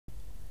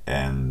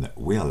And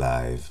we're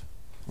live.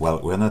 Well,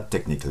 we're not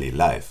technically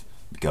live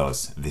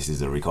because this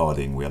is a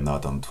recording, we're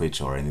not on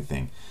Twitch or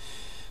anything.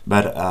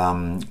 But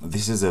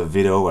this is a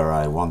video where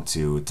I want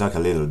to talk a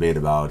little bit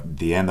about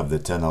The End of the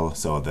Tunnel,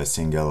 so the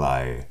single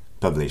I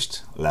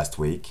published last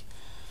week.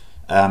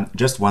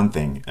 Just one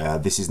thing,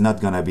 this is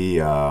not gonna be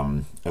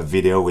a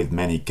video with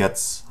many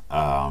cuts.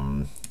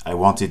 I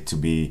want it to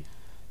be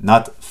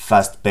not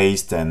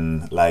fast-paced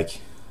and like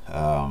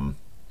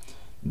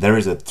there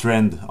is a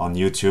trend on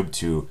YouTube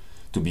to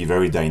be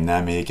very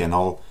dynamic and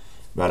all,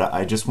 but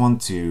I just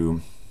want to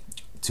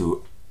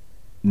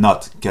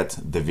not cut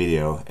the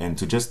video and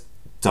to just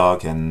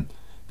talk, and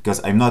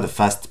because I'm not a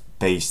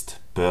fast-paced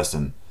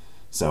person.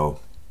 So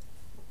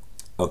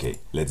okay,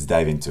 let's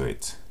dive into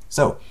it.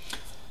 So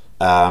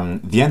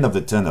The End of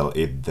the Tunnel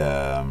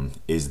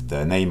is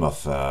the name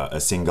of a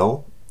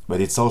single, but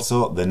it's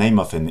also the name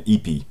of an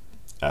EP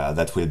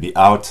that will be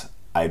out.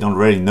 I don't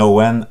really know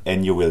when,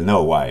 and you will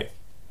know why.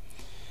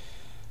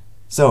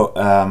 So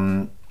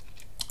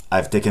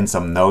I've taken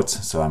some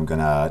notes, so I'm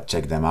gonna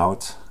check them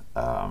out.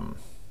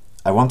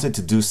 I wanted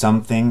to do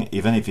something,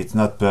 even if it's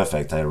not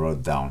perfect, I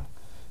wrote down.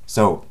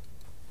 So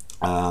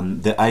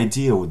the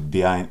idea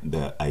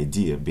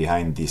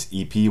behind this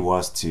EP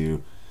was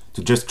to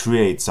just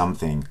create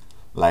something.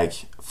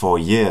 Like for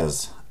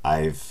years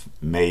I've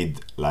made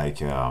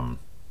like I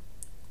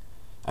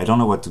don't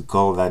know what to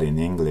call that in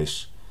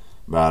English,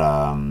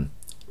 but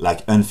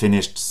like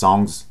unfinished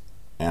songs,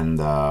 and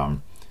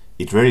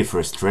it really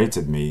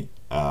frustrated me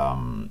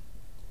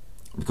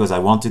because I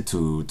wanted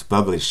to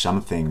publish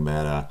something,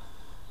 but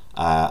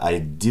I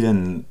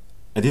didn't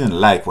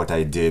like what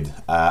I did.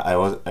 I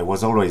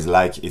was always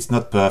like, it's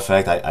not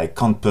perfect, I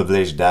can't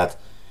publish that,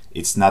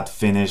 it's not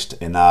finished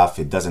enough,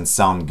 it doesn't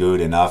sound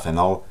good enough and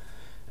all.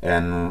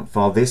 And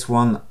for this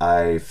one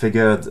I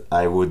figured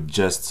I would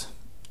just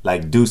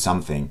like do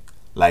something,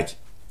 like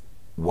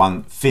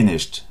one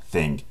finished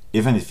thing,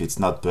 even if it's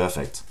not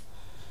perfect.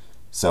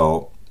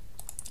 So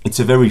it's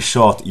a very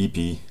short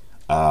EP.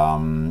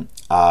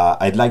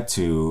 I'd like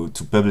to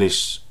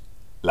publish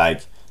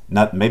like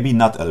maybe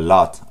not a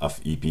lot of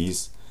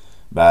EPs,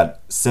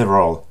 but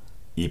several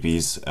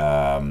EPs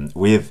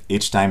with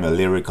each time a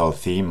lyrical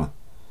theme.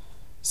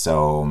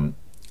 So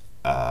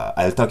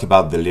I'll talk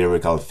about the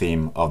lyrical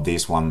theme of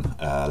this one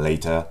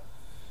later.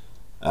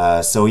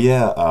 So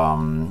yeah,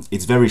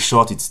 it's very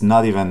short, it's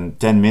not even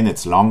 10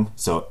 minutes long,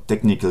 so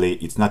technically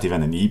it's not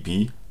even an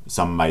EP.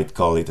 Some might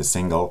call it a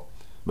single,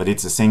 but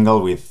it's a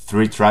single with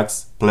 3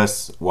 tracks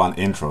plus 1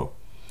 intro.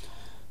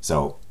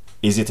 So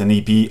is it an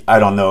EP? I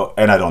don't know,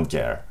 and I don't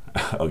care.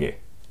 Okay.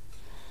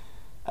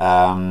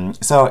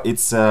 So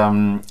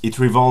it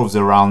revolves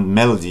around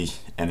melody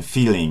and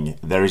feeling.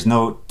 There is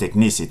no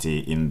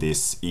technicity in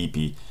this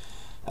EP.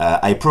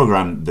 I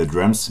programmed the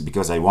drums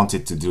because I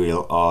wanted to do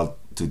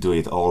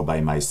it all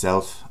by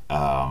myself,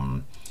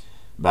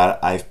 but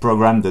I've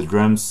programmed the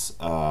drums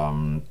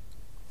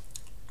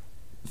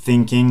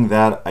thinking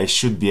that I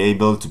should be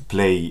able to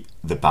play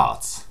the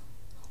parts.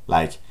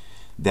 Like,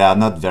 they are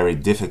not very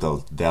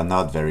difficult, they are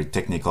not very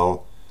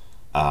technical.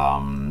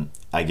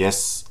 I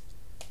guess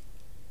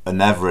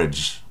an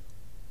average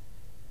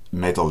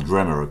metal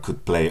drummer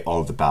could play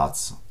all the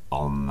parts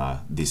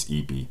on this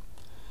EP.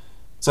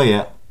 So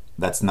yeah,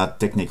 that's not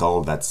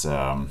technical, that's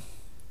yeah,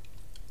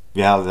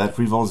 that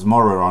revolves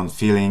more around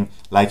feeling.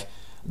 Like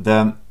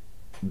the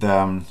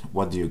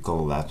what do you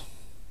call that?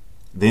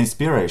 The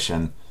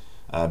inspiration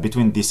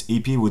between this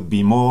EP would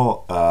be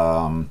more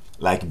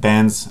like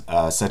bands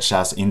such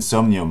as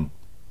Insomnium,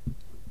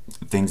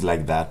 things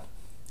like that.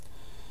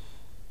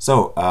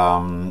 So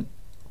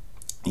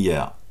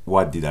yeah,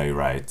 what did I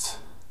write?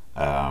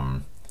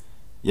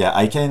 Yeah,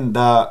 I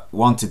kinda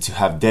wanted to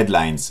have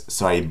deadlines,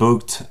 so I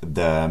booked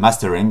the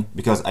mastering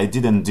because I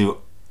didn't do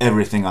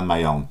everything on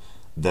my own.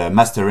 The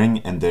mastering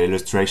and the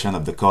illustration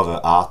of the cover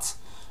art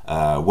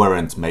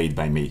weren't made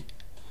by me.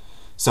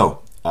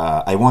 So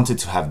I wanted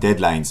to have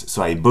deadlines,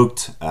 so I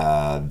booked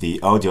the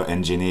audio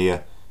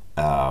engineer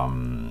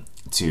to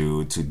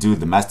do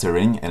the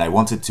mastering, and I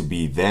wanted to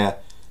be there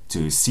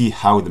to see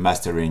how the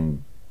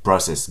mastering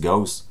process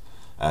goes,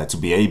 to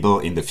be able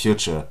in the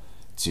future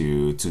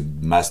to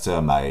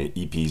master my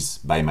EPs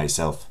by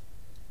myself,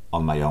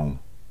 on my own.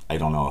 I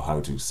don't know how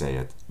to say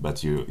it,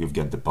 but you've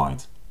got the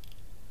point.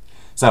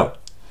 So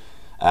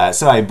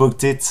I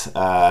booked it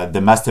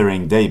the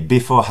mastering day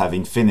before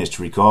having finished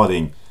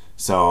recording.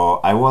 So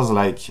I was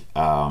like,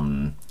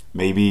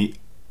 maybe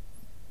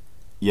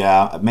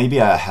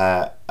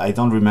I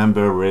don't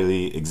remember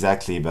really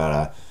exactly,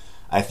 but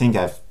I think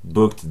I've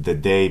booked the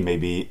day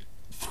maybe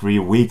 3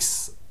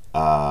 weeks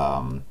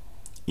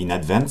in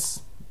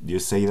advance. Do you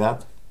say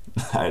that?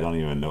 I don't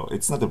even know.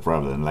 It's not a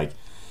problem. Like,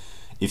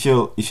 if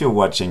you're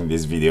watching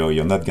this video,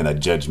 you're not gonna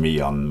judge me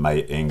on my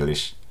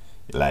English.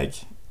 Like,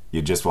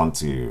 you just want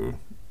to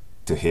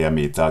hear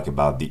me talk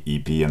about the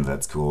EP, and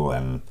that's cool,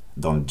 and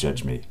don't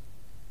judge me.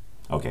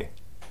 Okay.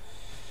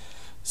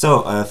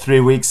 So 3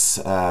 weeks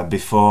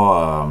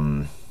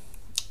before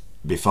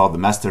the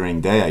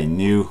mastering day, I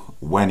knew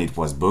when it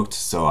was booked,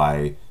 so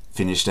I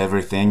finished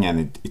everything,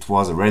 and it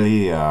was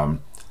really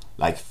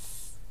like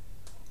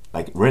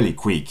really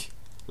quick.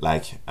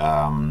 Like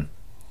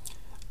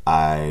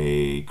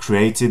I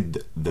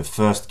created the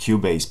first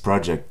Cubase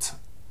project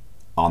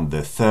on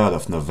the 3rd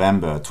of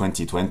November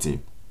 2020,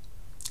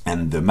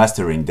 and the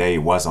mastering day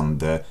was on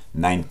the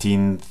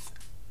 19th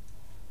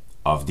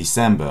of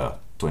December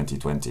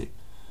 2020.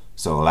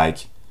 So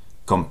like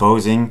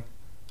composing,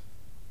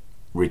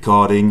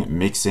 recording,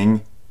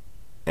 mixing,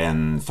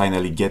 and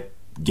finally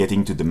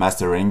getting to the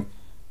mastering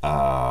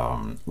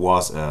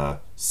was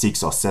a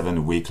 6 or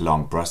 7 week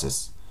long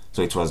process.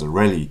 So it was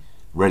really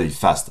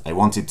fast. I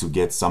wanted to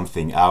get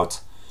something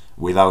out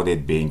without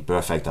it being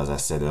perfect, as I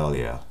said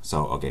earlier.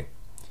 So okay,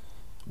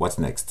 what's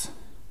next?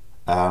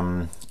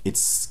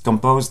 It's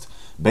composed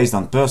based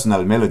on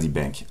personal melody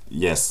bank.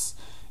 Yes,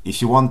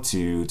 if you want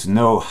to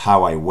know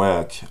how I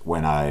work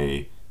when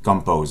I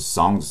compose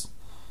songs,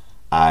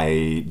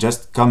 I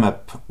just come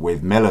up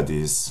with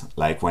melodies,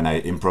 like when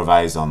I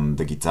improvise on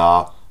the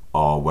guitar,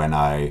 or when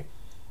I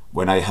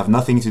have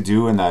nothing to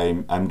do and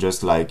I'm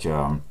just like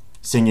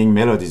singing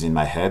melodies in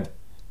my head,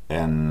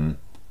 and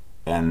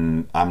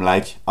I'm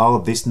like, oh,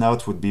 this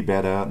note would be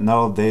better,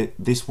 no,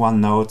 this one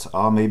note,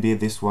 or maybe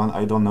this one,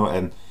 I don't know,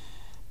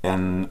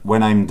 and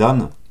when I'm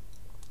done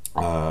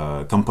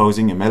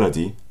composing a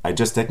melody, I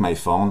just take my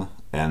phone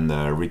and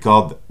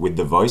record with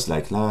the voice,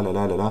 like la la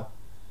la la la,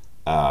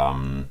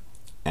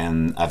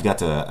 and I've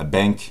got a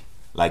bank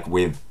like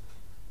with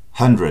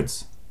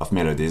hundreds of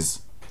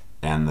melodies,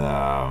 and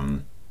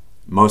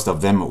most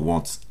of them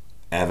won't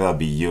ever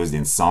be used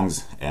in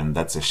songs, and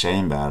that's a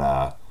shame,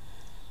 but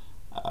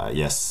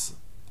yes,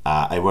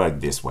 I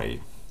work this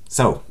way.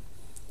 So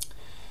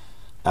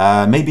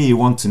maybe you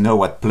want to know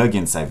what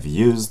plugins I've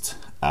used.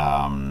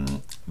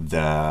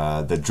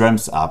 The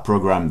drums are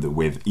programmed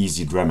with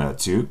Easy Drummer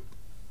 2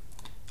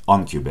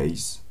 on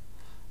Cubase.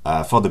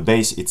 For the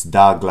bass, it's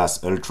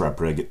Darkglass Ultra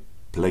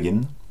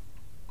plugin.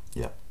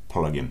 Yeah,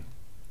 plugin.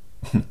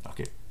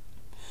 Okay.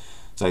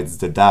 So it's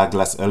the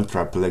Darkglass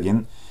Ultra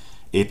plugin.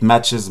 It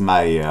matches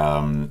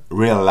my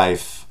real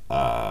life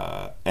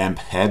amp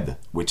head,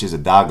 which is a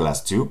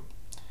Darkglass 2.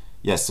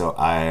 Yes, so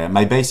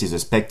my bass is a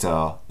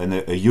Spectre,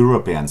 a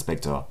European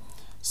Spectre.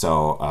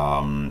 So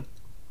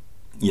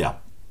yeah,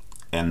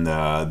 and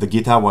the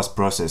guitar was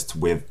processed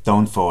with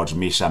Toneforge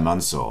Misha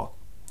Mansour.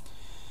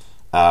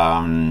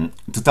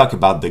 To talk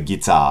about the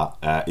guitar,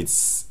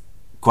 it's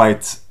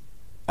quite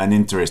an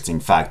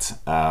interesting fact.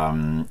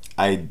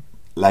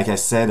 Like I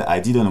said, I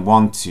didn't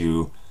want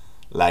to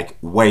like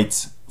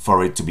wait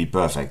for it to be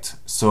perfect,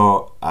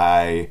 so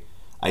I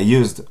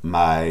used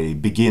my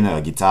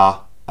beginner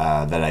guitar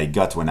that I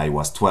got when I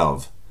was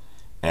 12,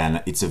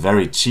 and it's a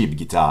very cheap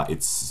guitar.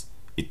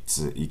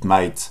 It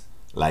might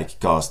like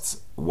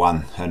cost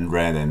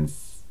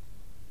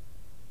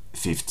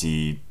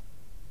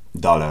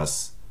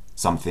 $150,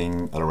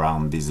 something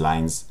around these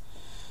lines.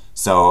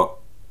 So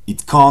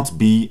it can't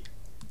be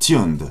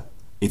tuned.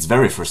 It's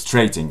very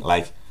frustrating.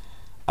 Like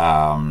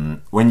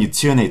when you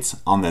tune it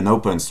on an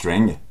open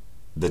string,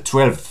 the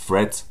 12th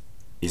fret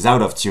is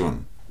out of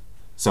tune.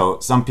 So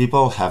some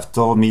people have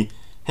told me,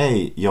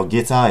 hey, your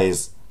guitar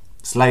is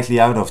slightly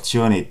out of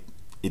tune,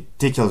 it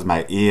tickles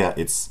my ear,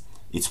 it's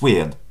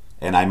weird.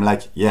 And I'm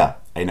like, yeah,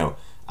 I know.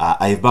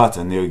 I bought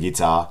a new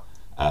guitar,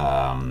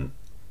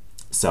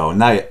 so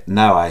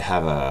now I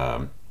have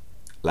a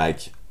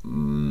like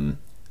yeah,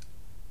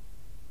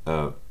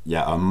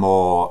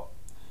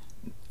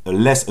 a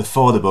less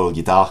affordable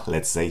guitar,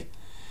 let's say.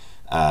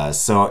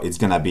 So it's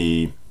gonna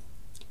be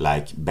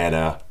like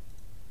better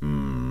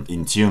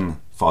in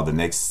tune for the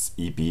next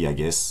EP, I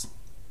guess,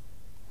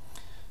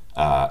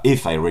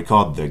 if I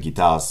record the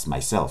guitars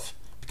myself,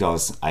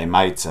 because I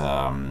might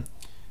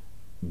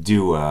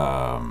do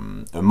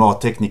a more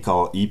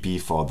technical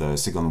EP for the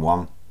second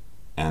one,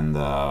 and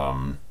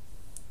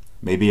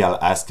maybe I'll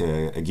ask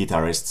a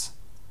guitarist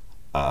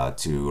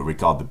to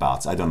record the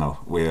parts. I don't know,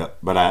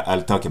 but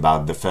I'll talk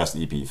about the first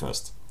EP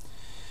first.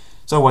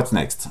 So what's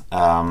next?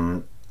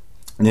 Yeah,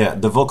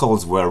 the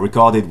vocals were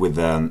recorded with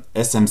an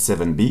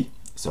SM7B,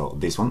 so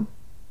this one,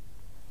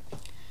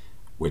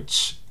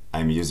 which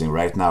I'm using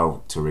right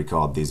now to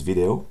record this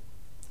video,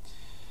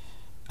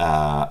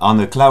 on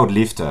a cloud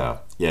lifter.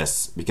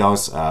 Yes,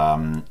 because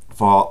for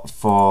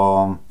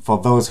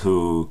those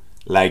who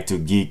like to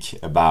geek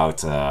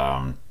about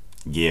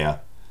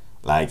gear,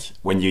 like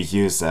when you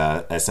use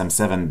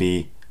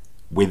SM7B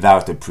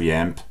without a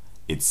preamp,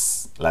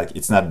 it's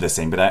not the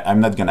same. But I'm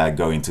not gonna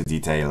go into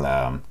detail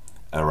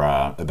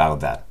about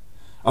that.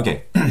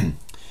 Okay,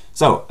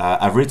 so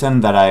I've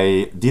written that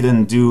I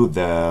didn't do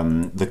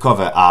the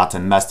cover art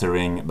and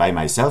mastering by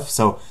myself.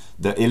 So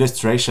the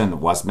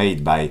illustration was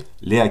made by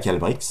Léa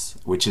Kelbrix,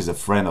 which is a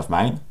friend of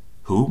mine.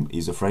 Whom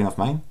is a friend of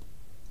mine?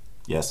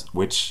 Yes,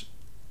 which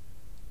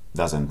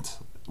doesn't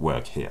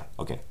work here.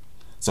 Okay,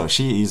 so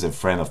she is a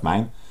friend of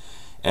mine,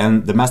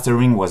 and the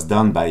mastering was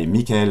done by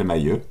Michael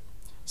Mailleux.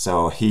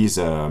 So he's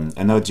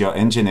an audio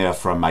engineer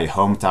from my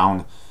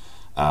hometown,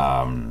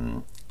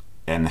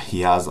 and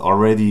he has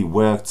already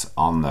worked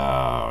on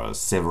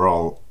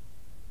several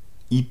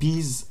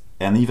EPs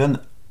and even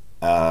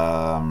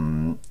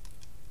an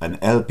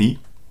LP,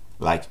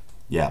 like,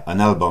 yeah,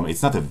 an album.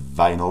 It's not a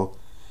vinyl.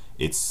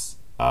 It's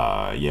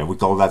yeah, we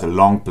call that a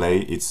long play.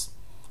 It's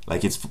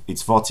like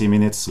it's 40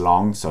 minutes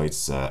long, so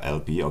it's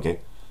LP. Okay,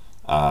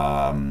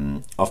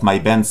 of my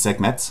band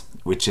Sekhmet,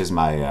 which is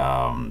my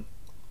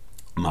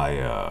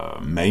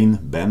main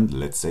band.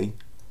 Let's say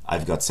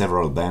I've got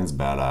several bands,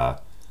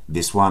 but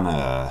this one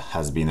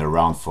has been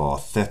around for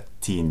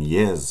 13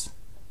 years.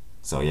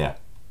 So yeah,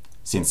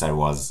 since I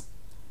was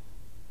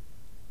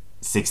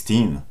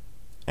 16,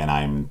 and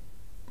I'm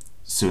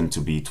soon to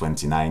be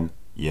 29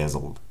 years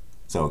old.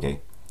 So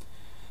okay.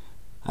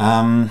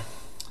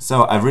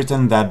 So I've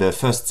written that the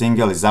first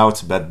single is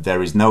out, but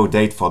there is no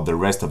date for the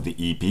rest of the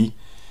EP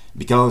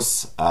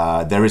because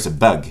there is a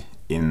bug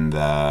in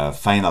the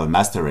final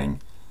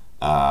mastering.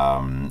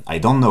 I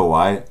don't know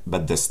why,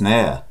 but the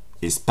snare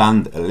is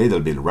panned a little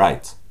bit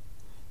right,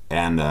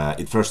 and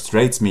it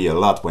frustrates me a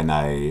lot when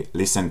I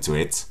listen to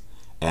it.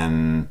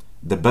 And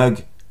the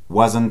bug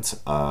wasn't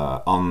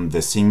on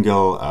the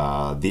single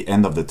The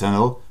End of the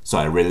Tunnel, so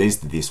I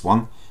released this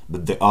one,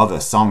 but the other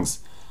songs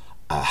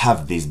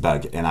have this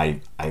bug, and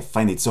I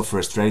find it so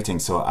frustrating.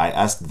 So I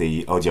asked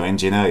the audio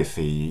engineer if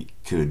he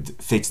could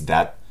fix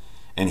that,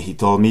 and he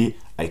told me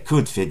I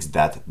could fix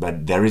that,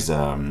 but there is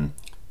a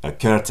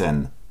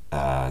curtain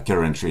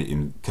currently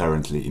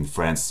in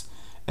France,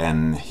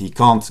 and he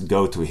can't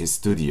go to his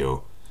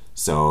studio,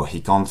 so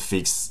he can't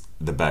fix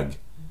the bug.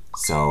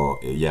 So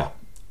yeah,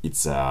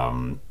 it's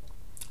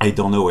I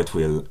don't know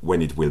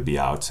when it will be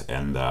out,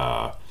 and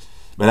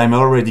but I'm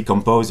already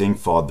composing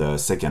for the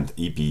second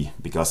EP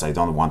because I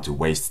don't want to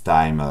waste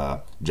time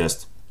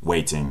just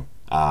waiting.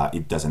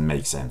 It doesn't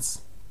make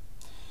sense.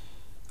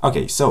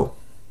 Okay, so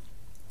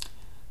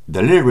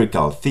the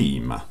lyrical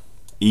theme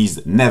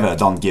is never,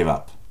 don't give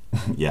up.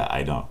 Yeah,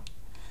 I know.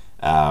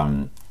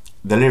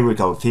 The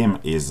lyrical theme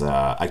is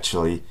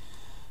actually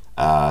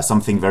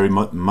something very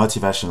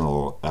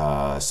motivational,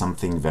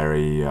 something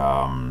very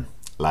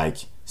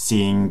like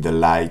seeing the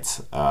light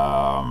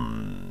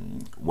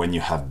when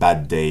you have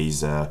bad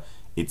days.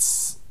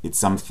 It's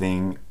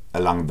something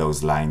along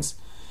those lines.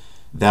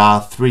 There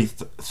are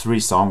three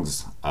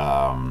songs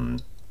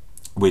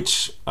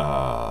which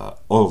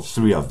all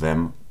three of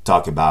them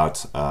talk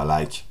about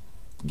like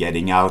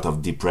getting out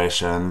of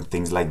depression,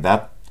 things like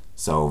that.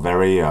 So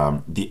very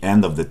The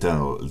End of the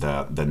Tunnel,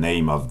 the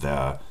name of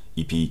the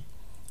EP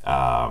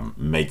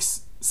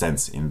makes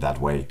sense in that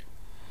way.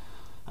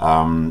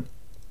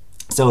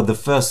 So the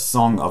first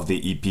song of the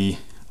EP,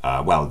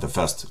 well, the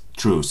first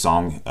true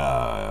song,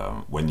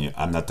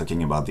 I'm not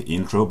talking about the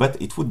intro,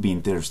 but it would be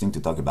interesting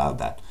to talk about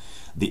that.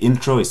 The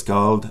intro is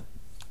called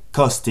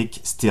Caustic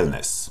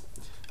Stillness,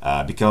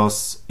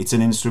 because it's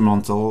an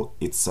instrumental.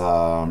 It's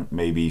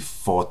maybe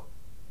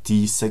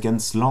 40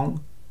 seconds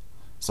long,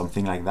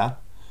 something like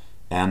that.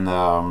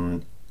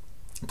 And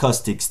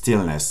caustic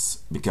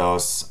stillness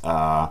because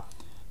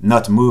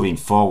not moving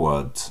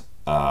forward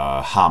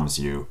harms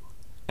you.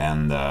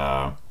 And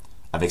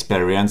I've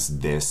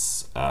experienced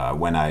this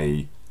when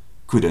I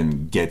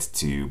couldn't get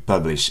to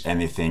publish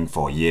anything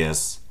for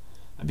years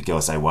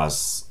because I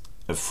was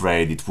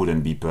afraid it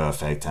wouldn't be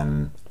perfect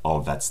and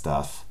all that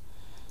stuff.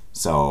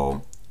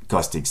 So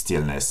Caustic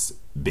Stillness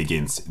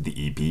begins the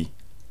EP,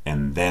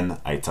 and then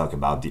I talk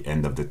about The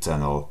End of the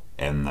Tunnel,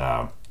 and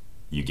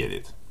you get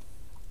it.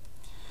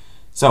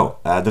 So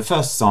the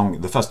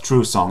first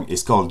true song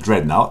is called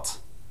Dreadnought.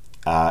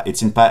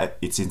 It's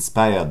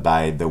inspired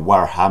by the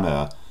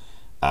Warhammer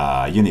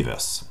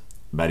universe,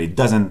 but it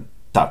doesn't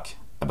talk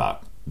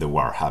about the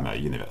Warhammer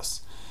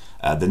universe.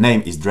 The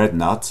name is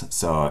Dreadnought,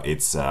 so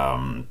it's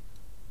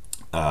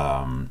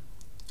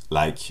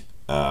like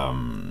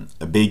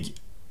a big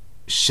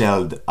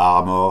shelled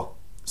armor,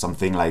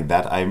 something like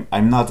that.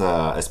 I'm not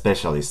a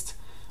specialist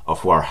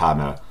of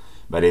Warhammer,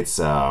 but it's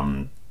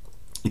a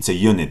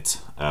unit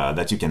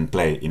that you can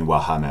play in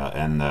Warhammer,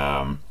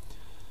 and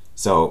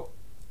so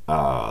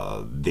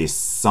this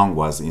song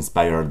was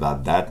inspired by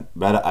that.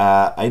 But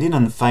I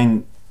didn't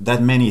find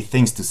that many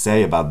things to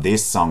say about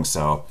this song,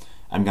 so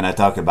I'm gonna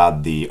talk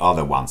about the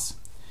other ones.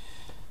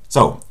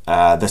 So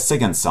the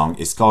second song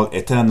is called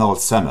Eternal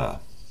Summer,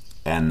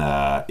 and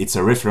it's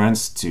a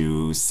reference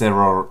to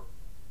several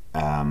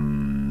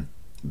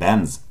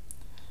bands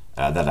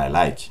that I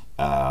like.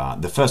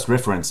 The first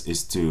reference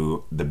is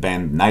to the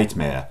band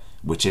Nightmare,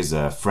 which is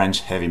a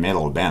French heavy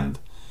metal band.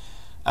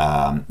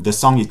 The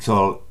song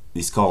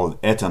is called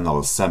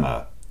Eternal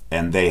Summer,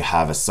 and they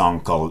have a song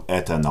called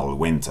Eternal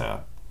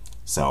Winter.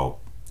 So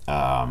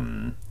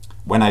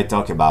when I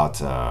talk about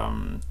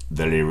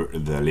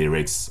the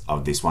lyrics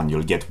of this one,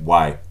 you'll get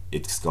why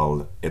it's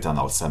called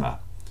Eternal Summer.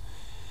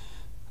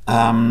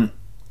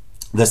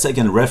 The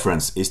second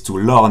reference is to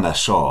Lorna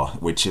Shore,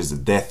 which is a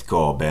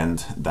deathcore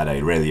band that I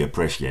really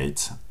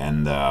appreciate,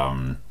 and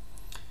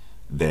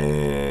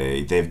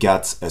they've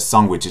got a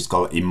song which is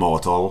called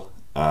Immortal,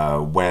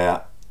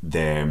 where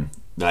they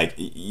like,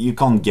 you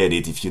can't get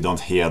it if you don't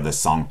hear the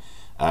song.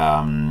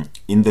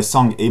 In the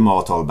song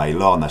Immortal by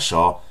Lorna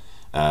Shore,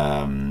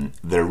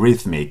 the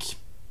rhythmic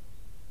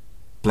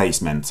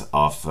placement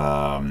of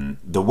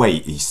the way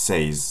he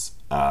says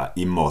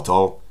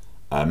immortal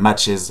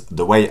matches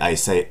the way I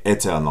say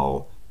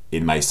eternal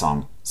in my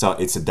song. So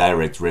it's a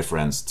direct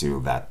reference to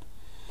that.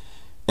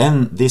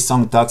 And this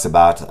song talks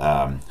about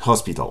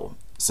hospital.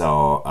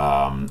 So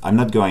I'm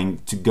not going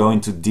to go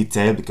into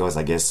detail because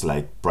I guess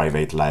like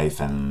private life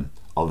and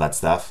all that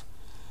stuff.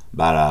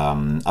 But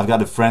I've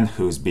got a friend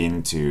who's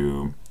been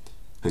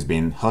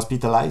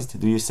hospitalized.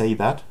 Do you say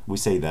that? We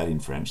say that in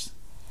French.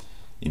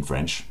 In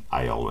French,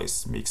 I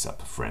always mix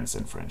up French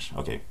and French.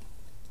 Okay.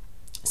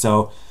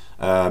 So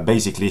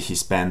basically, he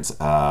spent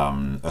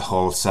a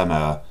whole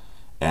summer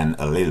and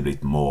a little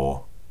bit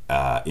more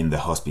in the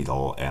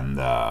hospital, and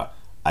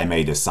I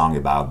made a song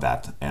about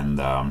that. And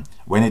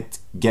when it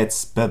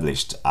gets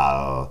published,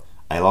 I'll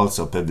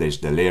also publish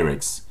the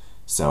lyrics,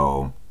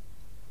 so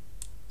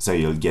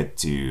you'll get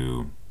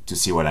to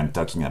see what I'm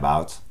talking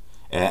about.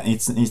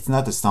 It's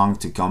not a song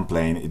to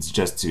complain. It's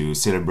just to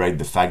celebrate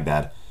the fact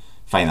that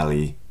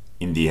finally,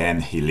 in the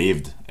end, he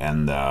lived,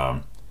 and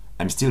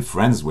I'm still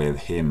friends with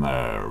him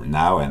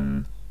now,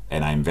 and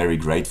I'm very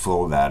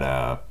grateful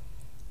that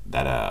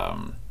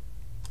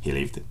he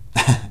lived.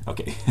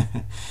 Okay.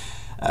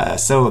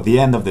 So the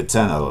end of the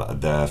tunnel,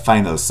 the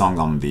final song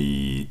on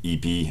the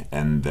EP,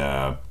 and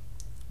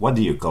what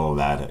do you call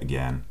that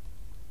again?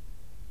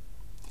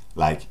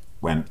 Like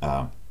when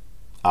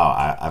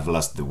I've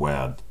lost the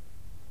word.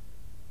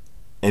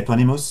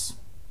 Eponymous,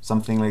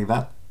 something like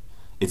that.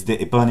 It's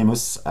the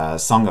eponymous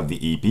song of the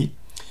EP.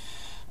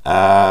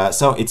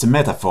 So it's a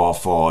metaphor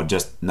for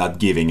just not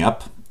giving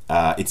up.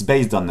 It's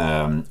based on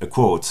a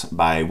quote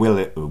by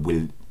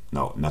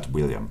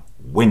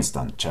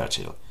Winston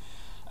Churchill.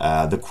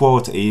 The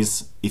quote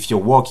is, "If you're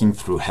walking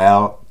through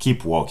hell,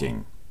 keep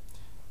walking."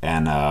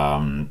 And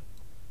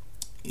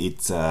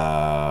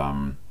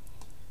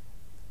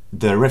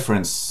the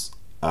reference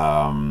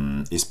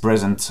is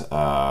present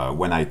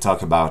when I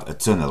talk about a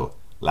tunnel.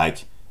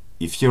 Like,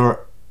 if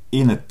you're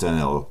in a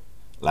tunnel,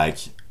 like,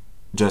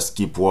 just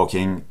keep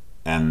walking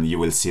and you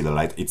will see the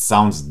light. It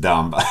sounds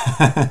dumb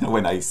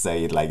when I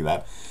say it like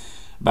that.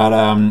 But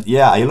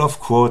yeah, I love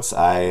quotes.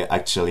 I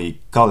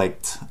actually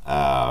collect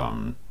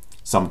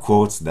some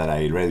quotes that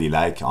I really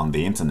like on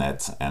the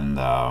internet, and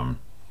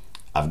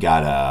I've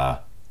got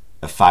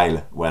a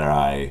file where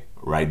I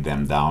write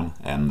them down.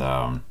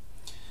 And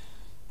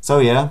so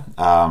yeah,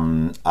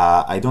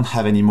 I don't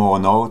have any more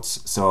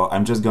notes, so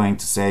I'm just going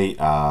to say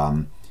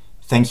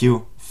thank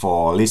you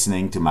for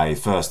listening to my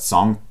first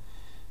song.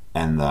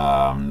 And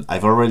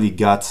I've already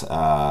got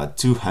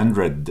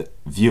 200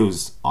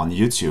 views on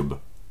YouTube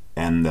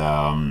and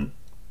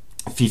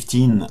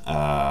 15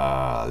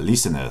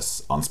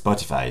 listeners on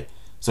Spotify.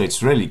 So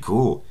it's really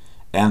cool.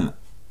 And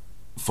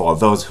for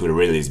those who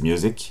release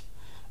music,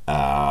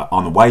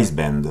 on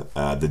Wiseband,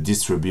 the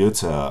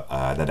distributor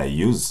that I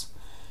use,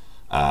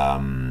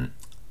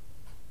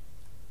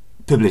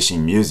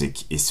 publishing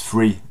music is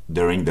free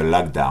during the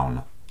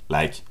lockdown.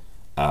 Like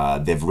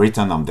they've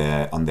written on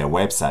their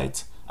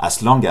website,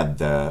 as long as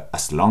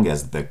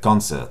the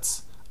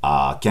concerts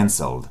are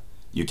cancelled,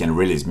 you can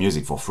release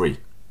music for free.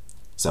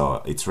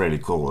 So it's really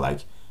cool.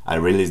 Like, I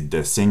released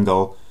the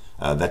single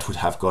that would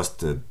have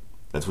cost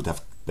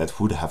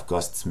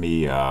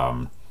me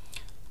 $10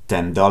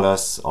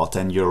 or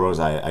 €10.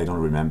 I don't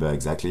remember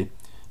exactly,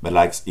 but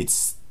like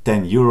it's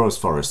 €10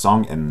 for a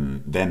song,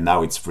 and then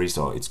now it's free,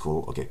 so it's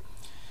cool. Okay.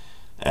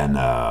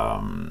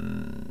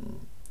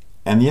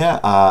 And yeah,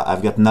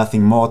 I've got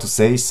nothing more to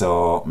say,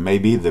 so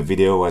maybe the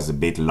video was a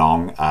bit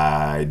long.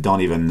 I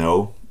don't even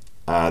know.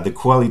 The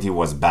quality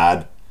was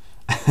bad.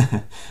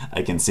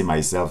 I can see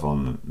myself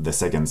on the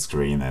second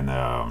screen,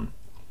 and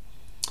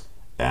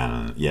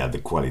yeah, the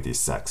quality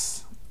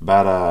sucks.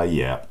 But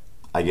yeah,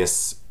 I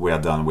guess we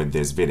are done with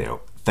this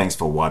video. Thanks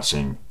for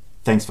watching.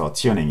 Thanks for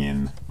tuning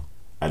in.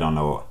 I don't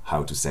know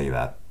how to say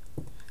that.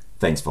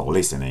 Thanks for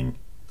listening,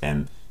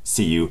 and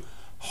see you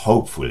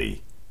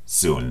hopefully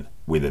soon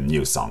with a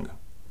new song.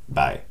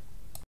 Bye.